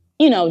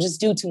 just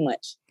do too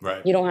much.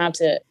 Right. You don't have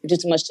to do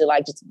too much to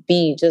like just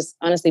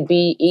honestly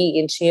eat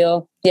and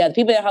chill. Yeah, the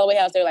people at Holloway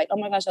House, they're like, oh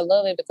my gosh, I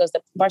love it because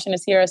the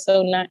bartenders here are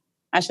so not.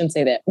 I shouldn't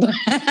say that.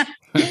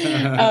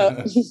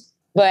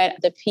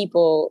 But the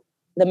people,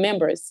 the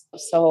members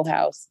of Soho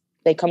House,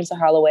 they come to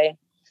Holloway and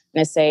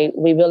they say,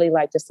 we really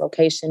like this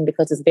location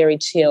because it's very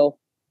chill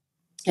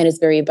and it's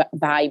very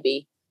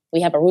vibey.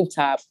 We have a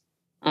rooftop,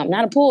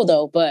 not a pool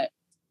though, but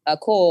a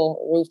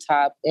cool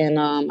rooftop and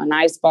a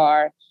nice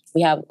bar.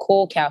 We have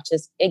cool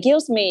couches. It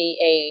gives me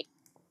a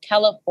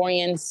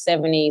Californian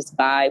 70s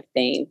vibe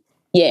thing.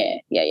 Yeah.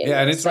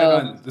 Yeah, and it's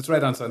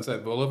right on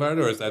Sunset Boulevard,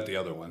 or is that the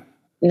other one?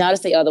 No,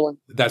 that's the other one.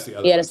 That's the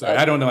other one. Sorry,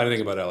 I don't know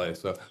anything about LA,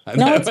 so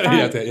no, it's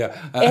fine.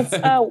 It's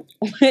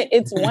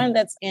it's one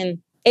that's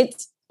in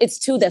it's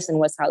two that's in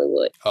West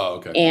Hollywood. Oh,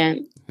 okay.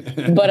 And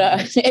but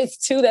it's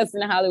two that's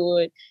in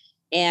Hollywood,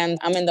 and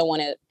I'm in the one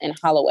in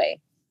Holloway.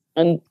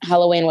 And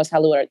Holloway and West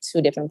Hollywood are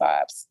two different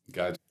vibes.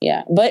 Gotcha.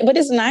 Yeah, but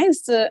it's nice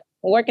to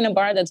work in a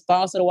bar that's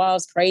balls to the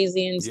walls,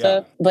 crazy and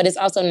stuff. But it's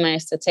also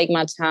nice to take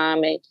my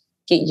time and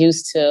get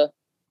used to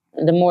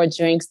the more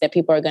drinks that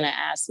people are gonna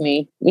ask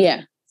me.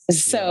 Yeah.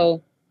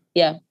 So.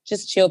 Yeah,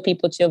 just chill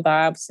people, chill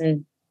vibes.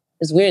 And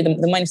it's weird.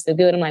 The money's still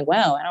good. I'm like,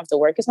 wow, I don't have to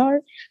work as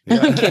hard. Yeah.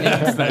 I'm kidding.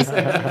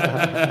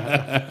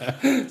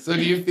 So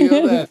do you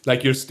feel that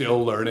like you're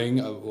still learning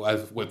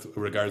with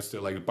regards to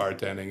like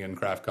bartending and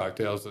craft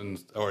cocktails,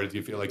 or do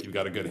you feel like you've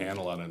got a good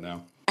handle on it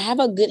now? I have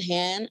a good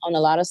hand on a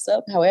lot of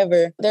stuff.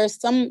 However, there's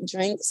some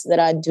drinks that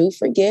I do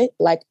forget,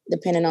 like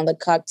depending on the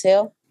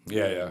cocktail.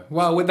 Yeah.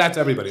 Well, that's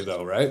everybody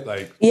though, right?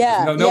 Like,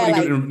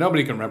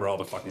 nobody can remember all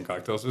the fucking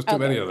cocktails. There's too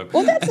many of them.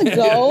 Well, that's a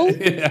go.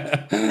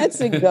 Yeah. That's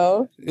a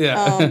go.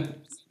 Yeah.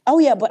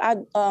 But I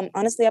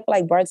honestly, I feel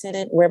like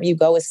bartending wherever you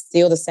go is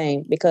still the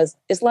same because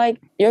it's like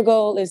your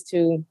goal is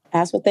to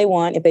ask what they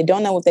want. If they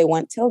don't know what they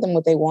want, tell them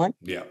what they want.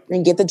 Yeah.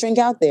 And get the drink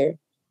out there.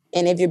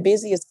 And if you're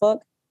busy as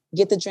fuck,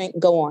 get the drink,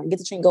 go on. Get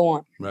the drink, go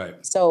on.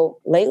 Right. So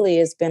lately,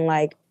 it's been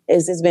to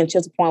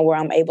the point where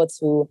I'm able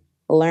to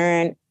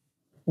learn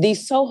the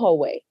Soho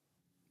way.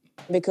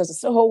 Because the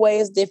Soho way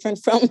is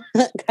different from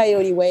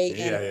Coyote way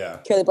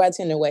and Curly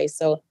Bartender way.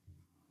 So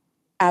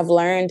I've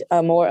learned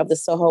more of the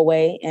Soho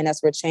way, and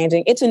as we're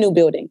changing, it's a new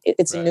building.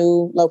 It's a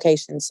new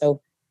location.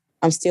 So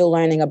I'm still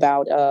learning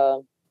about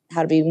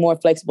how to be more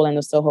flexible in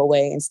the Soho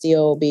way and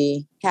still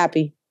be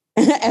happy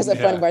as a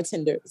fun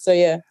bartender. So,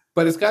 yeah.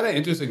 But it's kind of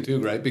interesting too,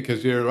 right?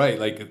 Because you're right.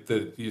 Like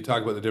you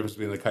talk about the difference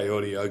between the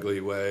Coyote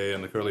Ugly way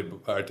and the Curly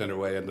Bartender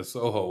way and the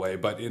Soho way.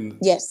 But in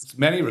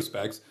many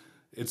respects,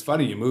 it's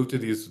funny, you move to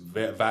these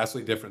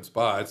vastly different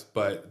spots,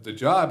 but the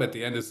job at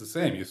the end is the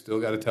same. You still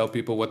got to tell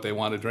people what they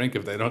want to drink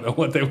if they don't know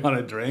what they want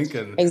to drink.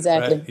 And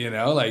exactly.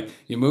 Like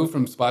you move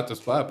from spot to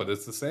spot, but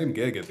it's the same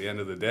gig at the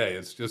end of the day.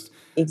 It's just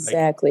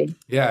exactly. Like,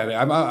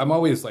 yeah, I'm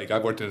always like,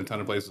 I've worked in a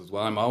ton of places as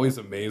well. I'm always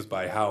amazed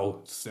by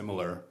how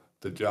similar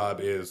the job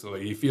is. So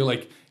you feel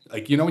like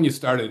when you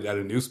started at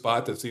a new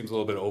spot that seems a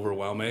little bit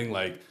overwhelming,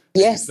 like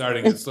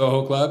starting at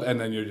Soho Club, and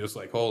then you're just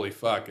like, holy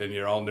fuck, and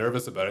you're all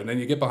nervous about it. And then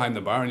you get behind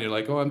the bar and you're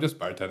like, oh, I'm just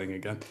bartending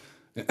again.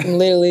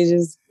 Literally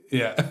just.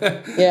 Yeah.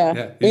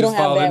 You don't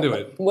have that. Into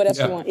it. What else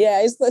you want?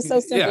 Yeah, it's so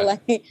simple.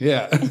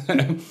 Yeah.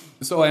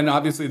 So, and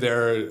obviously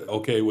they're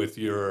okay with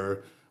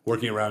your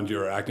working around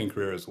your acting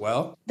career as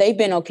well. They've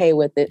been okay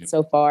with it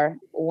so far.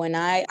 When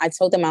I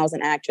told them I was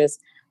an actress,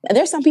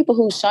 there's some people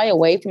who shy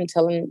away from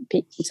telling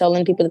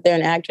people that they're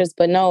an actress,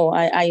 but no,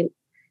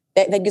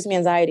 that gives me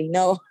anxiety.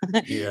 No,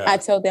 I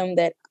told them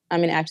that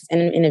I'm an actress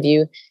in an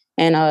interview,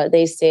 and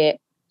they said,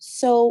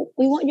 "So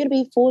we want you to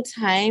be full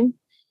time.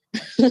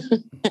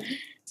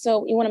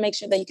 So you want to make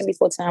sure that you can be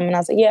full time." And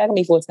I said, "Yeah, I can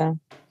be full time.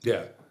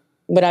 Yeah,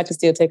 but I can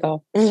still take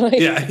off."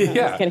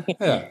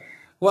 Yeah.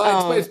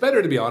 Well, it's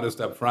better to be honest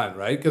up front,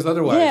 right? Because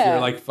otherwise you're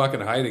like fucking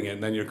hiding it,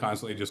 and then you're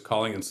constantly just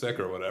calling in sick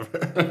or whatever.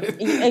 Right?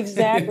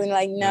 Exactly.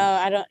 Like, no,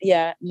 I don't.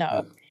 Yeah,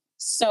 no.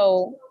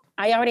 So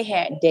I already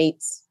had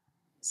dates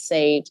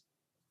saved.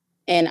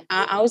 And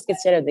I always get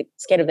scared of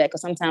that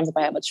because sometimes if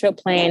I have a trip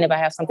planned, if I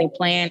have something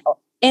planned,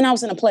 and I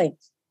was in a play.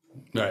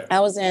 Right. I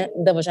was in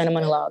the Vagina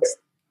Monologues.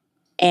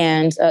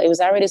 And it was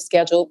already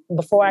scheduled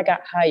before I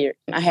got hired.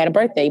 I had a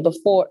birthday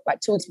before, like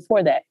 2 weeks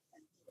before that.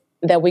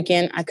 That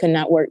weekend, I could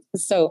not work.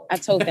 So I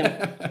told them,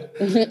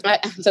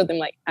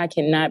 like, I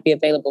cannot be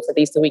available for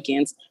these 2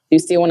 weekends. Do you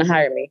still want to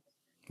hire me?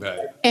 Right.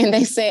 And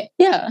they said,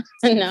 yeah.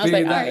 And I was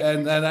like, all right.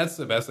 And that's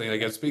the best thing.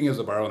 Like, speaking as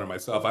a bar owner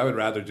myself, I would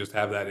rather just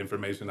have that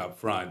information up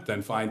front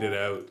than find it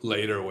out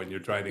later when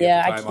you're trying to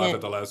get the time off at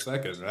the last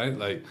second, right?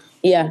 Like,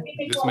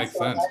 it just makes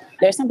sense.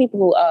 There's some people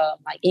who,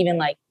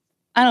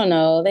 I don't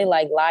know, they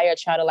like lie or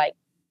try to like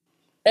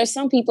there's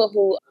some people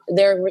who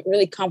they're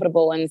really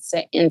comfortable in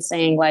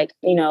saying like,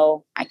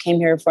 I came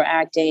here for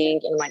acting,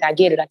 and like I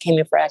get it, I came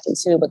here for acting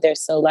too, but they're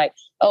so like,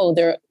 oh,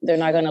 they're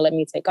not gonna let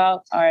me take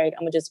off. All right,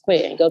 I'm gonna just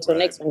quit and go to the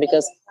next one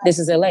because this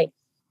is LA.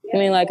 I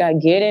mean, like I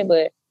get it,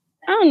 but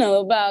I don't know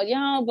about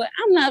y'all, but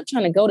I'm not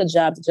trying to go to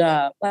job.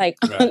 Like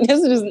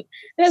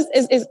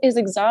it's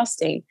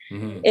exhausting.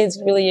 Mm-hmm. It's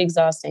really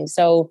exhausting.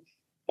 So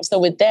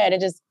with that,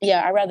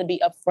 I'd rather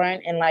be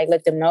upfront and like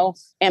let them know.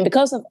 And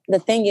because of the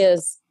thing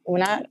is,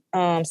 when I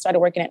started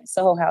working at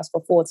Soho House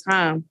for full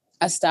time,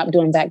 I stopped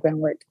doing background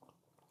work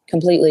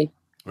completely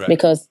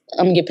because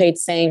I'm gonna get paid the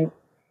same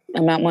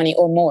amount of money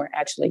or more,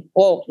 actually.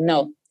 Well,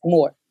 no,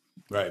 more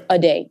a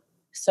day.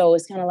 So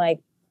it's kind of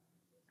like,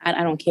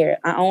 I don't care.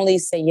 I only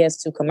say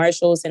yes to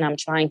commercials, and I'm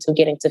trying to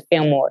get into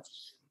film more.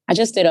 I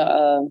just did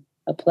a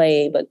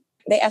play, but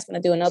they asked me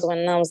to do another one,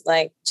 and I was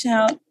like,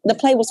 child, the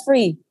play was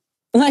free.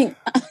 Like,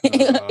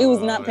 it was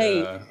not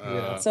paid.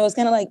 Yeah. So it's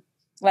kind of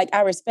like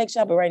I respect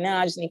y'all, but right now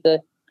I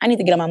need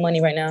to get on my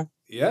money right now.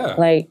 Yeah.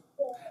 Like,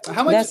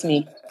 that's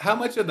me. How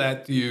much of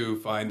that do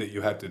you find that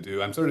you had to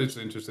do? I'm sort of just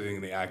interested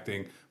in the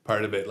acting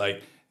part of it.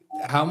 Like,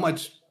 how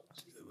much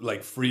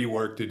like free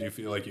work did you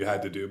feel like you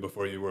had to do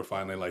before you were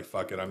finally like,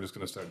 fuck it, I'm just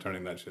going to start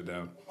turning that shit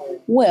down?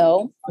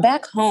 Well,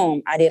 back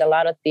home, I did a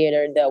lot of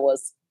theater that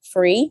was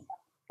free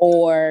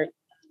or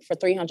for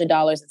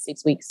 $300 in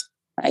 6 weeks.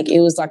 Like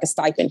it was like a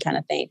stipend kind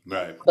of thing.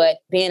 Right. But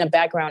being a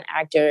background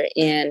actor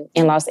in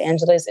Los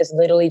Angeles is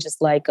literally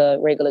just like a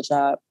regular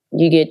job.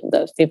 You get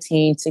the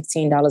 $15,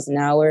 $16 an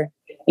hour.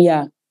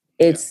 Yeah.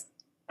 It's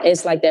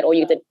like that. Or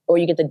you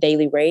get the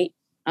daily rate.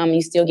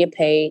 You still get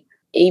paid.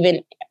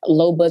 Even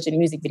low budget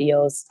music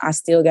videos, I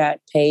still got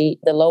paid.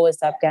 The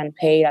lowest I've gotten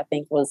paid, I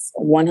think, was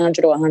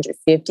 $100 or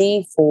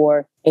 $150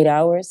 for 8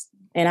 hours.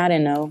 And I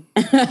didn't know.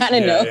 I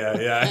didn't know.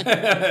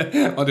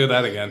 Yeah. I'll do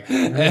that again.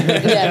 No.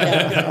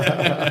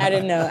 I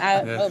didn't know.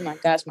 Oh my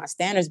gosh, my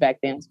standards back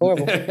then was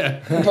horrible.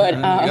 But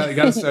you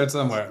got to start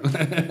somewhere.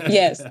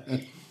 Yes.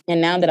 And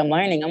now that I'm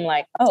learning, I'm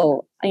like,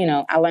 oh,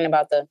 I learned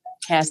about the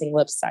casting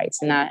websites,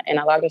 and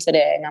I log into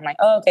that, and I'm like,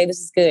 oh, okay, this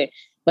is good.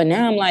 But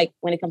now I'm like,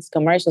 when it comes to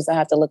commercials, I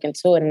have to look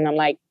into it, and I'm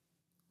like,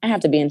 I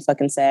have to be in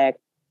fucking SAG.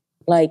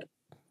 Like,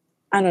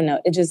 I don't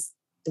know. It just,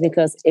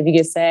 because if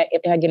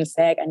I get in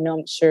SAG, I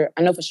know for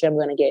sure I'm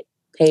going to get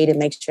paid and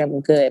make sure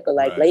I'm good. But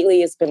like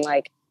lately it's been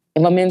like,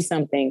 if I'm in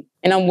something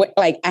and I'm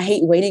like, I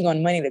hate waiting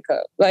on money to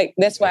come. Like,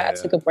 that's why I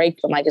took a break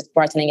from like just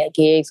bartending at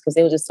gigs, because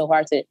it was just so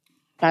hard to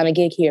find a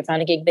gig here,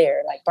 find a gig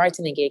there, like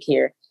bartending gig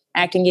here,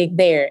 acting gig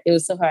there. It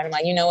was so hard. I'm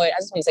like, you know what? I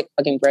just want to take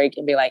a fucking break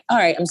and be like, all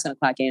right, I'm just going to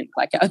clock in,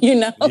 clock out,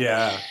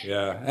 Yeah.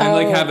 And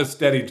like have a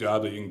steady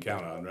job that you can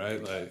count on,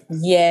 right? Like,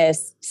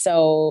 yes.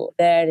 So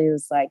that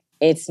is like,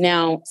 it's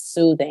now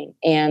soothing.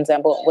 And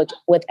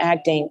with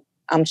acting,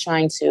 I'm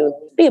trying to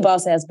be a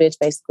boss ass bitch,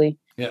 basically.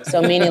 Yeah.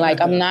 So meaning like,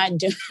 I'm not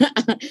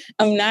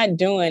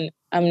doing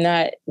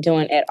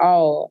at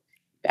all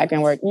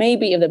background work.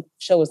 Maybe if the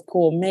show is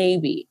cool,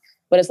 maybe.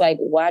 But it's like,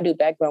 why do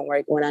background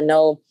work when I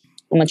know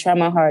I'm going to try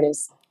my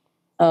hardest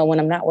when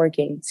I'm not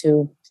working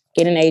to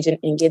get an agent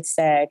and get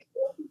SAG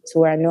to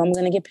where I know I'm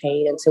going to get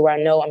paid, and to where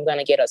I know I'm going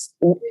to get a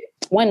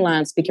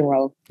one-line speaking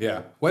role.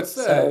 Yeah. What's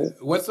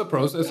the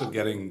process of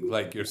getting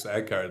like your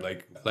SAG card?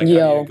 Like how do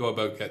you go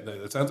about getting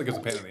it? It sounds like it's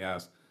a pain in the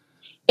ass.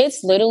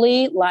 It's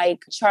literally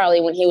like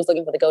Charlie when he was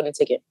looking for the golden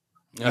ticket.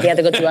 He had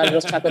to go through all of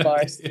those chocolate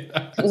bars.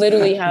 Yeah.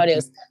 Literally how it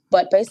is.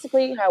 But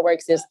basically how it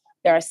works is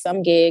there are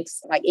some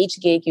gigs, like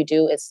each gig you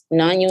do is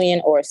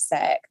non-union or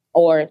SAG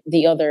or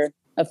the other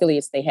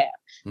affiliates they have.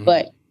 Mm-hmm.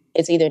 But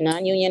it's either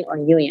non-union or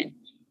union.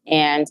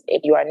 And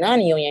if you are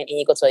non-union and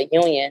you go to a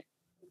union,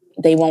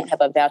 they won't have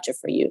a voucher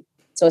for you.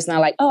 So it's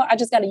not like, oh, I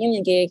just got a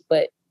union gig,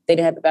 but they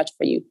didn't have a voucher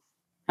for you.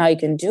 How you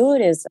can do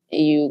it is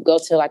you go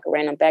to like a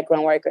random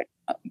background worker.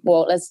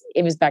 Well, if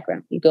it's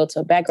background, you go to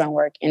a background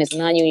work and it's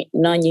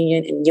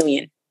non-union and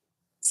union.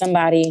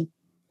 Somebody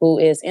who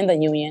is in the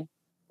union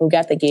who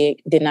got the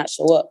gig did not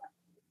show up.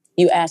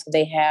 You ask if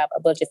they have a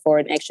budget for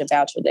an extra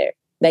voucher there.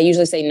 They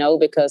usually say no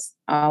because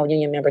all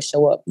union members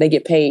show up. They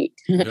get paid.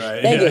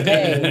 Right. They get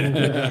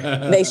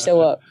paid. They show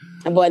up.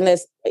 But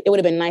unless it would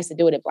have been nice to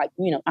do it if, like,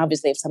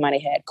 obviously if somebody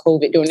had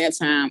COVID during that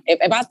time.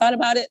 If I thought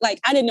about it, like,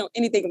 I didn't know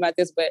anything about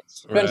this, but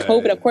during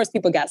COVID, of course,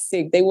 people got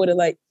sick. They would have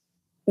like,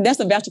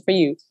 that's a voucher for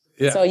you.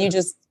 Yeah. So you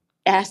just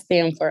ask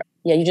them for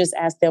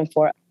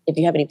if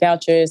you have any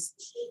vouchers.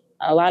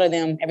 A lot of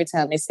them, every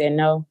time they said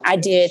no. I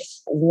did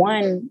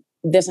one,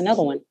 there's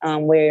another one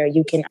where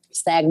you can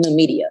SAG New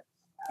Media.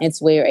 It's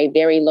where a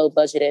very low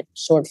budgeted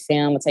short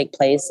film will take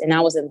place. And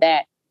I was in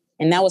that.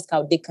 And that was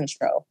called Dick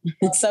Control.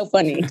 It's so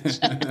funny.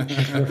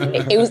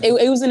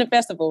 it was in a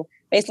festival.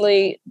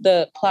 Basically,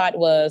 the plot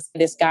was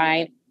this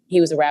guy,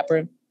 he was a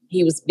rapper.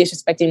 He was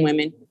disrespecting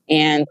women.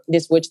 And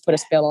this witch put a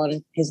spell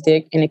on his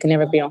dick and it could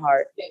never be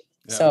unhard.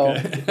 So,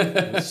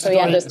 so you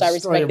have to start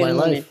Story of respecting my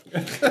women. life.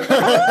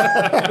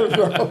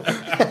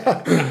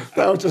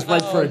 That was just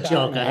right for a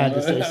joke. I had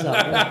to say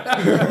something.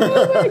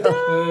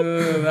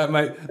 That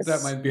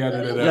might be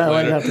edited Yeah, out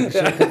I later. have to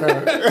check it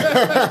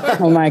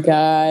out. Oh my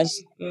gosh,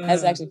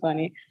 that's actually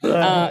funny. So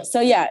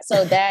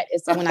that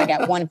is when I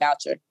got one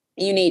voucher.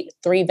 You need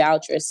 3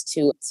 vouchers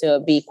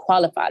to be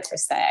qualified for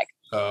SAG.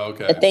 Oh,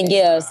 okay. The thing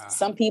is,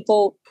 some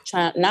people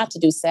try not to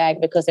do SAG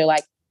because they're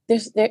like,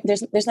 there's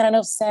not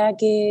enough SAG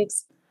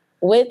gigs.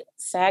 With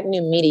SAG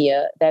New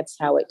Media, that's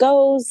how it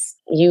goes.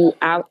 You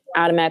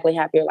automatically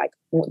have your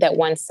that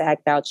one SAG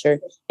voucher.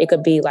 It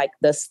could be like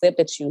the slip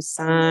that you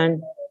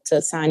sign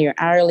to sign your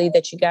hourly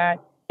that you got.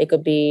 It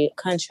could be a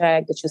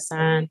contract that you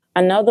sign.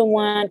 Another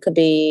one could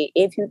be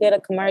if you get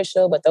a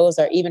commercial, but those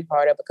are even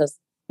harder because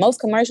most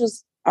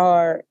commercials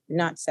are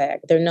not SAG.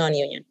 They're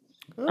non-union.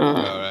 All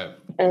right.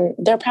 And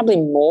there are probably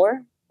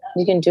more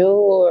you can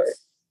do,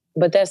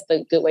 but that's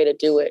the good way to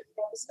do it.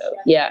 So,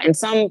 yeah. And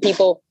some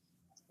people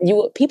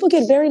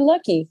get very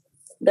lucky.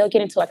 They'll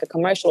get into like a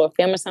commercial or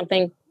film or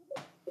something.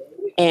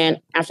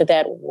 And after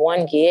that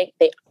one gig,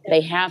 they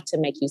have to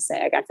make you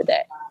SAG after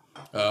that.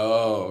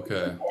 Oh,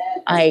 okay.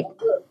 I'm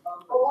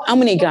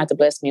gonna need God to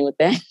bless me with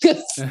that.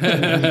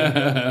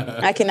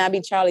 I cannot be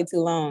Charlie too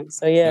long.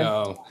 So yeah.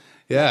 No.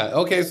 Yeah.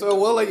 Okay. So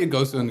we'll let you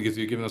go soon because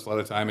you've given us a lot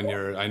of time,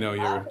 and I know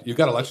you've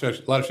got a lot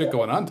of shit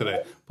going on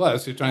today.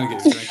 Plus, you're trying to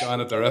get your drink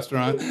on at the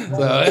restaurant. So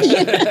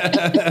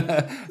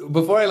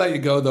before I let you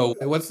go, though,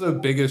 what's the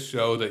biggest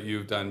show that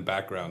you've done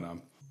background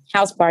on?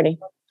 House Party.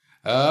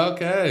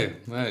 Okay.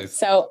 Nice.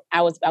 So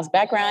I was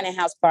background in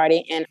House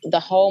Party, and the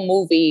whole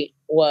movie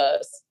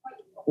was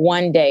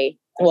one day.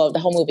 Well, the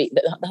whole movie,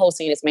 the whole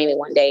scene is mainly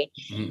one day.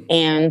 Mm-hmm.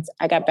 And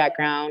I got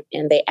background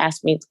and they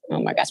asked me,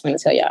 oh my gosh, I'm going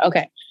to tell y'all.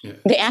 Okay. Yeah.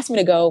 They asked me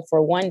to go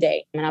for one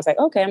day. And I was like,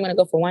 okay, I'm going to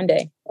go for one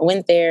day. I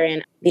went there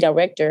and the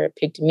director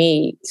picked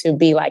me to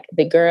be like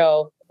the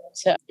girl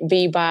to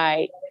be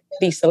by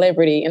the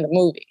celebrity in the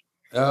movie.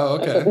 Oh,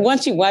 okay.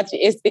 Once you watch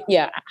it,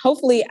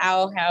 hopefully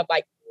I'll have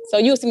so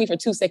you'll see me for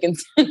 2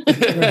 seconds.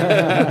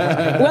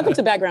 Welcome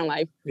to Background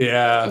Life.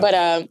 Yeah.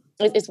 But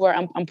it's where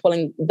I'm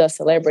pulling the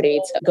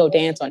celebrity to go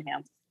dance on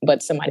him.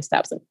 But somebody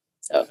stops him.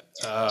 So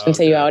I'll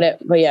tell you all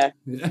that. But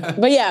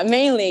yeah,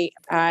 mainly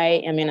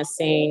I am in a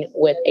scene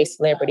with a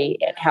celebrity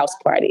at House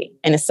Party.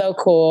 And it's so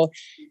cool.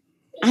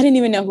 I didn't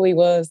even know who he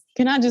was.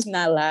 Can I just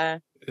not lie?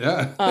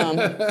 Yeah.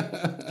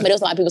 But there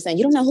was a lot of people saying,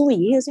 you don't know who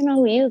he is? You know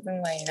who he is?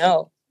 I'm like,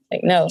 no.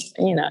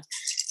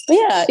 But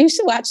yeah, you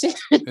should watch it.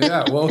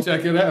 Yeah, we'll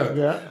check it out.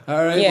 Yeah.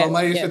 All right. Yeah,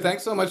 well, Myesha,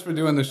 thanks so much for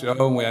doing the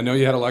show. I know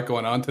you had a lot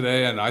going on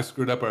today, and I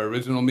screwed up our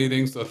original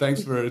meeting, so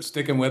thanks for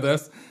sticking with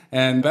us.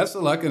 And best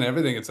of luck in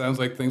everything. It sounds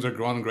like things are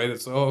growing great at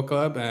Soho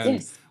Club,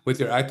 and with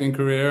your acting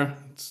career,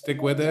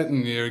 stick with it,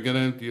 and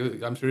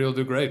I'm sure you'll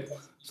do great.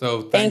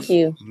 So thanks. Thank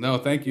you. No,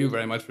 thank you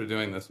very much for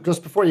doing this.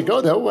 Just before you go,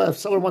 though, if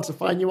someone wants to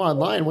find you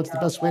online, what's the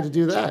best way to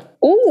do that?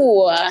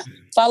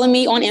 Follow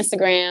me on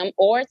Instagram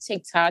or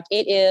TikTok.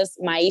 It is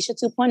Myesha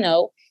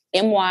 2.0,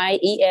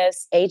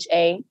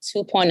 Myesha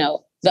 2.0.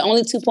 The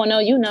only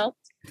 2.0 you know.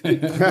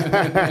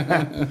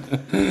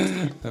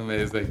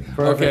 Amazing.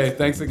 Perfect. Okay,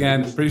 thanks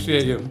again.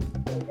 Appreciate you.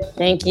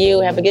 Thank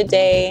you. Have a good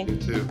day. You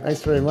too.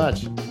 Thanks very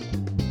much.